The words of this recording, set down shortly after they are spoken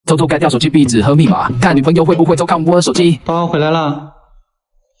偷偷改掉手机壁纸和密码，看女朋友会不会偷看我的手机。爸回来了。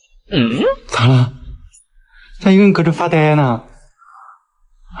咋了？咋一个人搁这发呆呢？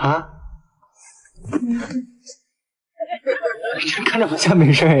啊？看着好像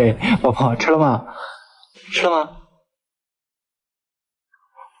没事哎，宝宝吃了吗？吃了吗？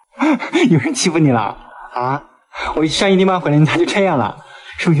有人欺负你了啊？我上一天班回来，你咋就这样了？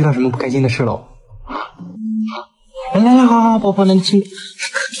是不是遇到什么不开心的事喽？来，好，宝宝，那你亲。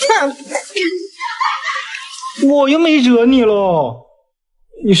我又没惹你喽，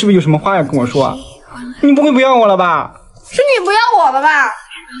你是不是有什么话要跟我说？你不会不要我了吧？是你不要我了吧？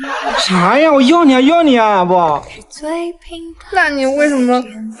啥呀？我要你啊，不？那你为什么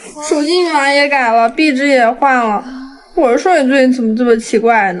手机密码也改了，壁纸也换了？我说你最近怎么这么奇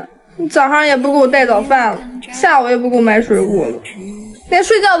怪呢？你早上也不给我带早饭了，下午也不给我买水果了，连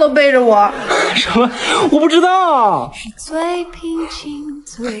睡觉都背着我。什么？我不知道。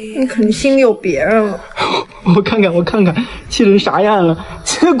你肯定心里有别人了。我看看，气成啥样了？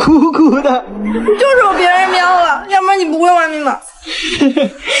气得苦苦的。你就是有别人瞄了，要不然你不会玩密码。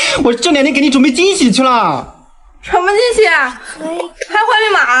我这两天给你准备惊喜去了。什么惊喜？还换密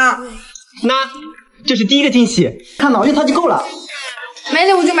码？那这是第一个惊喜，看脑运套就够了。买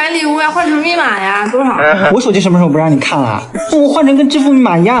礼物就买礼物呀，换成密码呀，多少？我手机什么时候不让你看了？我换成跟支付密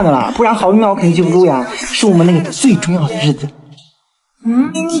码一样的了，不然好密码我肯定记不住呀。是我们那个最重要的日子。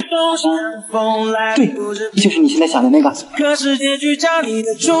对，就是你现在想的那个。不对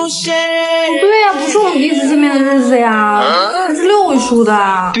呀，不是我们第一次见面的日子呀，它是6位数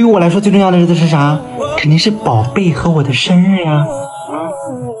的。对于我来说，最重要的日子是啥？肯定是宝贝和我的生日呀。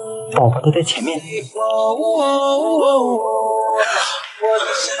宝宝都在前面。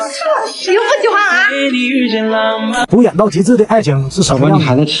喜不喜欢啊？敷衍到极致的爱情是什么样的？你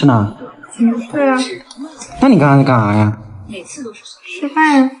还在吃呢？对啊。那你刚刚在干啥呀？吃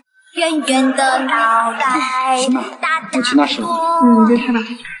饭呀。行吧，我去拿水。你就吃吧。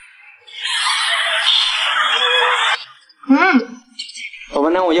宝宝，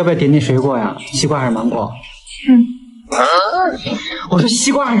那我要不要点点水果呀？西瓜还是芒果？我说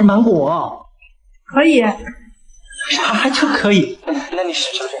西瓜还是芒果？可以。啥就可以？那你试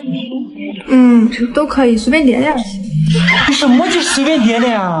试。都可以，随便点点。什么就随便点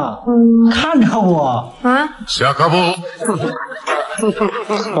点啊？看着我啊！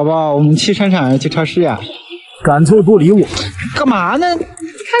宝宝，我们去商场去超市呀？干脆不理我，干嘛呢？看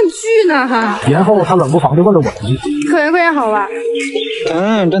剧呢哈。然后他冷不防的问了我一句：“口腔溃疡好吧？”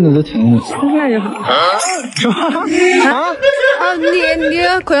真的都疼。那就好。什么？你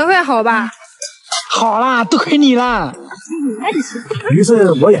口腔溃疡好吧？好啦，多亏你啦。于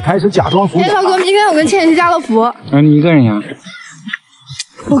是我也开始假装服软。涛哥，明天我跟倩倩去家乐福。你一个人呀？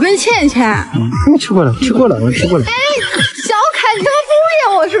我跟倩倩。我吃过了。哎，小凯，你他妈敷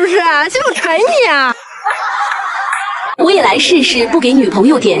衍我是不是？信我捶你啊！我也来试试不给女朋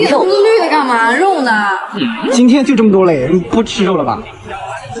友点肉。绿的干嘛？肉呢？今天就这么多嘞，你不吃肉了吧？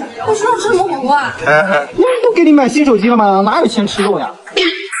不吃肉吃什么火锅啊？不给你买新手机了吗？哪有钱吃肉呀？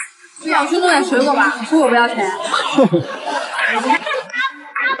对呀，我去弄点水果吧，水果不要钱。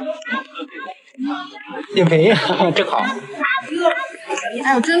减肥呀，正好。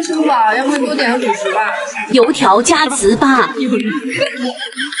哎，我真吃不饱，要不你给我点个主食吧？油条加糍粑，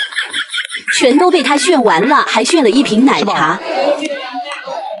全都被他炫完了，还炫了一瓶奶茶。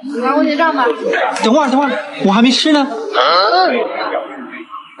拿过结账吧。等会儿，我还没吃呢。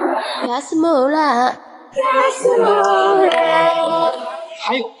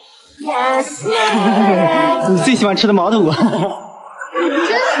还有。你最喜欢吃的毛肚。真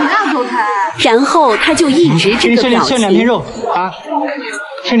行啊，走开。然后他就一直这个表情。剩2片肉啊，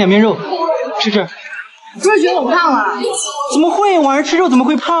剩2片肉，吃。不是觉得我胖了？怎么会？晚上吃肉怎么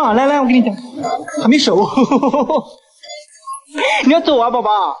会胖？来，我跟你讲，还没熟。你要走啊，宝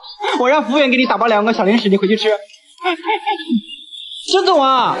宝？我让服务员给你打包2个小零食，你回去吃。真走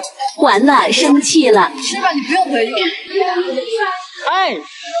啊？完了，生气了。吃吧，你不用回去。哎，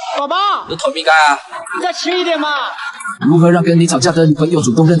宝宝，有透明感啊！你再吃一点嘛。如何让跟你吵架的女朋友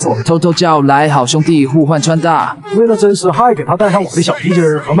主动认错？偷偷叫来好兄弟互换穿搭。为了真实，还给他带上我的小皮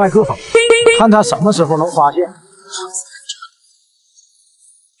筋和麦克风，看他什么时候能发现。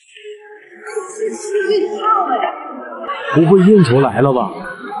不会印出来了吧？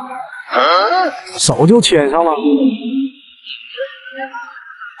手就牵上了。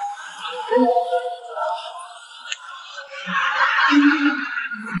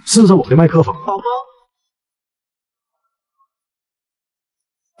试试我的麦克风，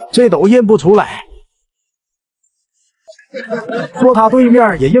这都印不出来，坐他对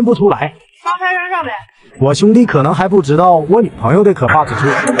面也印不出来。发拍张照呗。我兄弟可能还不知道我女朋友的可怕之处。好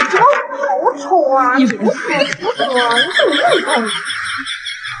丑啊！你不丑，你怎么这么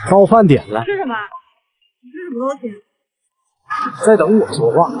丑？到饭点了，吃什么？你吃什么东西？在等我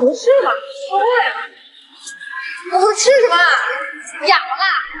说话。不是吧？说呀！我吃什么？哑了？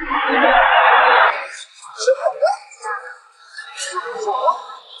吃火锅？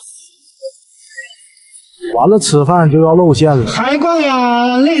完了，吃饭就要露馅了。还逛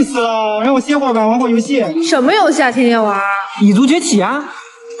呀，累死了！让我歇会儿吧，玩会儿游戏。什么游戏啊？天天玩？蚁族崛起啊！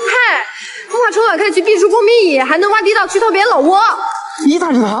嗨，风化春晚可以去避暑过密蚁，还能挖地道去偷别人老窝。你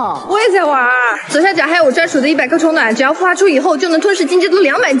咋知道？我也在玩。左下角还有我专属的100颗虫卵，只要孵化出以后就能吞噬进阶的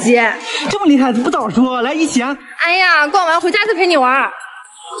200级。这么厉害，不早说！来一起啊！哎呀，逛完回家再陪你玩。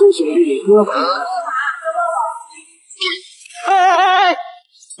哎！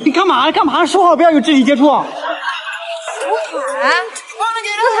你干嘛？干嘛？说好不要有肢体接触。哎，那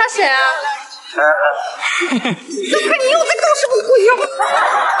他谁啊？都看你又在搞什么鬼呀！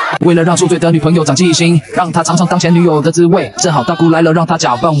为了让宿醉的女朋友长记性，让她尝尝当前女友的滋味。正好大姑来了，让她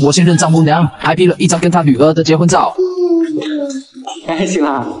假扮我现任丈母娘，还 P 了一张跟她女儿的结婚照。哎，醒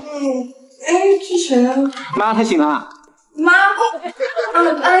了。哎，这谁啊？妈，她醒了。妈，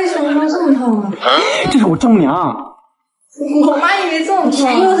哎，什么这么痛啊？这是我丈母娘。我妈以为这么痛。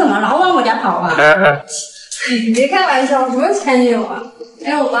前女友怎么老往我家跑啊？你别开玩笑，什么前女友啊？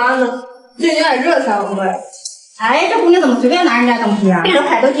还有我妈呢，最近有点热才会。哎，这姑娘怎么随便拿人家东西啊？这人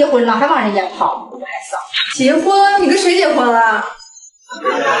还都结婚了，还往人家跑，还骚。结婚？你跟谁结婚了？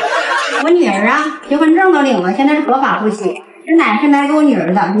我女儿啊，结婚证都领了，现在是合法夫妻。这奶是买给我女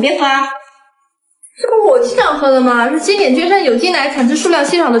儿的，你别喝啊。这不是我经常喝的吗？是经典娟山有机奶，产自数量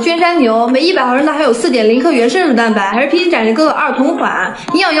稀少的娟山牛，每100毫升的还有4.0克原生乳蛋白，还是披荆斩棘哥哥2同款，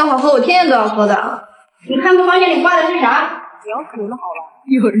营养又好喝，我天天都要喝的。你看不房间里挂的是啥？不要喝了好了，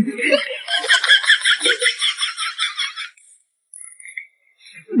有人。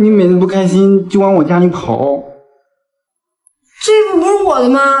你每次不开心就往我家里跑。这衣服不是我的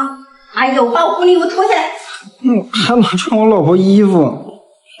吗？哎呦，把我婚礼服脱下来。还老穿我老婆衣服。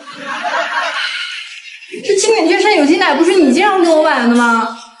这经典娟山有机奶不是你经常给我买的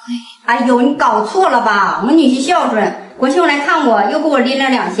吗？哎呦，你搞错了吧？我女婿孝顺，国庆来看我，又给我拎了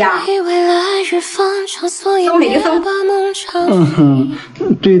2箱。送礼就送。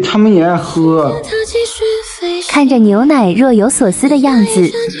对他们也爱喝。看着牛奶若有所思的样子，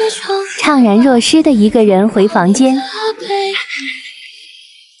怅然若失的一个人回房间。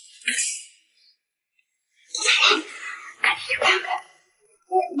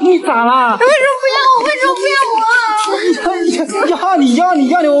你咋了？为什么不要我？为什么不要我？要你，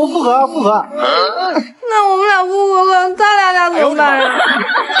我们复合。那我们俩复合了，他俩怎么办呀？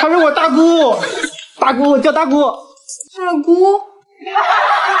他是我大姑，叫大姑。大姑。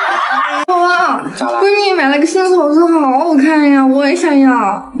哇，闺蜜买了个新头饰，好好看呀，我也想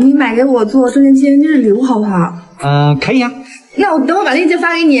要。你买给我做周年纪念日礼物好不好？可以啊。那我等我把链接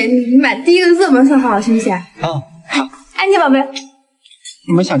发给你，你买第一个热门色号，行不行？好。爱你宝贝。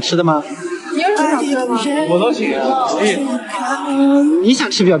你们想吃的吗？你有什么想吃的吗？我都行。你想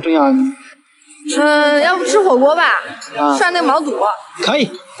吃比较重要。要不吃火锅吧？涮那个毛肚。可以，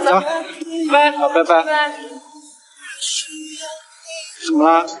走吧。拜拜。好，拜拜。怎么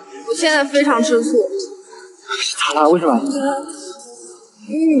了？我现在非常吃醋。咋了？为什么？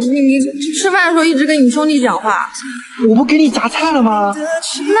你吃饭的时候一直跟你兄弟讲话。我不给你夹菜了吗？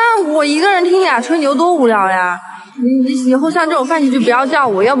那我一个人听俩吹牛多无聊呀！你以后像这种饭局就不要叫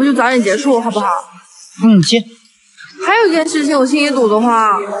我，要不就早点结束，好不好？行。还有一件事情我心里堵得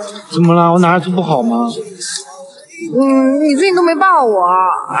慌。怎么了？我哪里做不好吗？你最近都没抱我，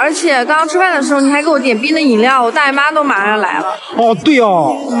而且刚刚吃饭的时候你还给我点冰的饮料，我大姨妈都马上来了。哦，对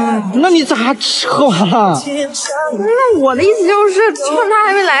哦。那你咋喝完了？那我的意思就是趁他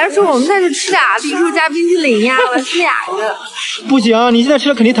还没来的时候，我们再去吃俩地猪加冰淇淋呀，我吃俩的。不行，你现在吃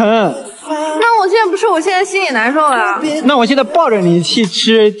了肯定疼。那我现在不吃，我现在心里难受了。那我现在抱着你去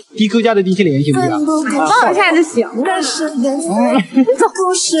吃地沟家的冰淇淋，行不行？抱一下就行。走。